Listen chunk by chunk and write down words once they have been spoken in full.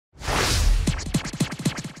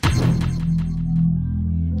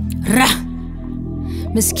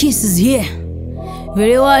Miss Kiss is here.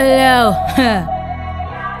 Very well.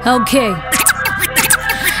 Okay.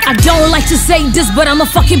 I don't like to say this, but I'm a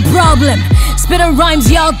fucking problem. Spitting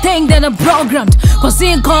rhymes, y'all think that I'm programmed. Cause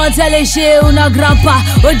in call tell a shit una grandpa.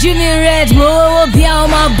 Or Jimmy Red, mo piano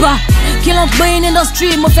my ba. Kill on playing in the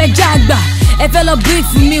street, mo fe jagba. If I beef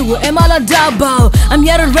for me, I'm all a double. I'm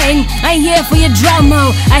here to rain, I ain't here for your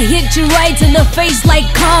drama. I hit you right in the face like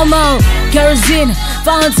Como. Kerosene,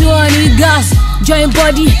 found to on e gas. Joint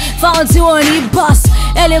body, found to on e bus.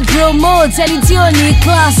 Ele promote, tell it to on e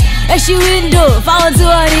class. She window, found to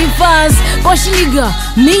on e fast. Gosh nigga,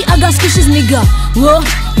 me I got squishes nigga.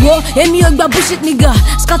 Whoa, and me I got bullshit nigga.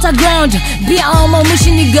 Scatter ground, be on my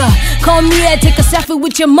mushy nigga. Come here, take a selfie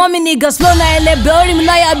with your mommy nigga. Slow na ele be, me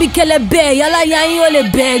na ya be kele be. Yala ya ole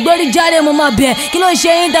be, body jade mama be. Kilo she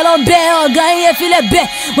ain't that on be, oh guy here feel a be.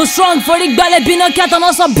 Mo strong for the gale, be no cat on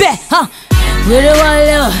us a be, huh? We the one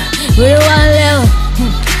level, we the one level.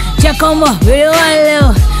 Check on me, we the one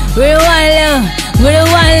level, we the one level, we the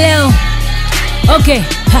one level. Okay,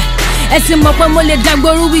 it's in my family,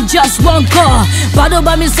 we just one call. Bado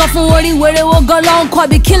by me suffering worry where they will go long call.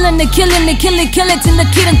 Be killing it till the kid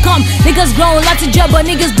come. Niggas grown lots of job, but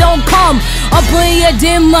niggas don't come. Up on your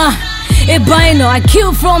dimmer. Bino, I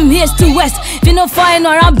kill from east to west. If you no find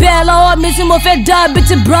or I'm bell or missing my fed dog,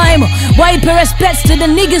 bit of brime. Why you pay respects to the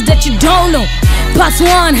niggas that you don't know? Part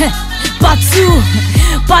 1, part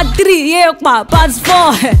 2, part 3, yeah, part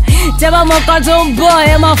 4. Tell my cartoon boy,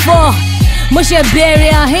 I'm a 4. Mushy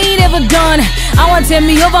berry, I ain't ever done. I want to tell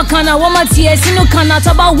me over canna, one my tears, no canna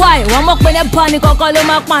talk about why. One more when I panic or call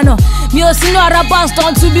my pano. Me also know rappers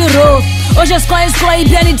don't to be raw. Oh, just coins, coin,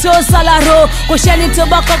 penny to salaro. Go shelly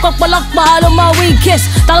tobacco, cockpalak, ball on my weakest.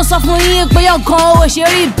 That's off my ear, but you're call, she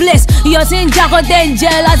Illbliss. You're saying Jack or then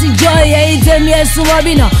jealous, joy, ain't tell me a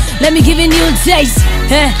suabino. Let me give you new taste.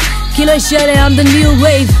 Kilo Shelly, I'm the new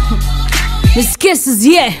wave. Miss Kiss is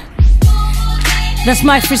yeah. That's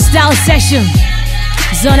my freestyle session.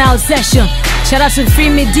 Zoneout Session. Shout out to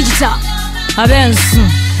Freeme Digital. Abenço.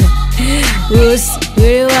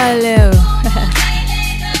 Valeu.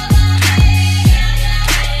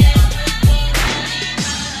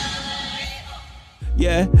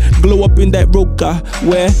 Yeah, glow up in that roca.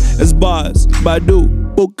 Where it's bars, Badu,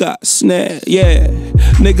 Boca, snare. Yeah,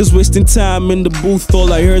 niggas wasting time in the booth.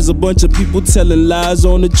 All I hear is a bunch of people telling lies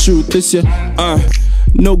on the truth. This year,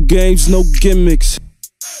 no games, no gimmicks.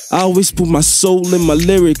 I always put my soul in my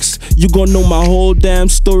lyrics. You gon' know my whole damn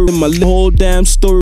story.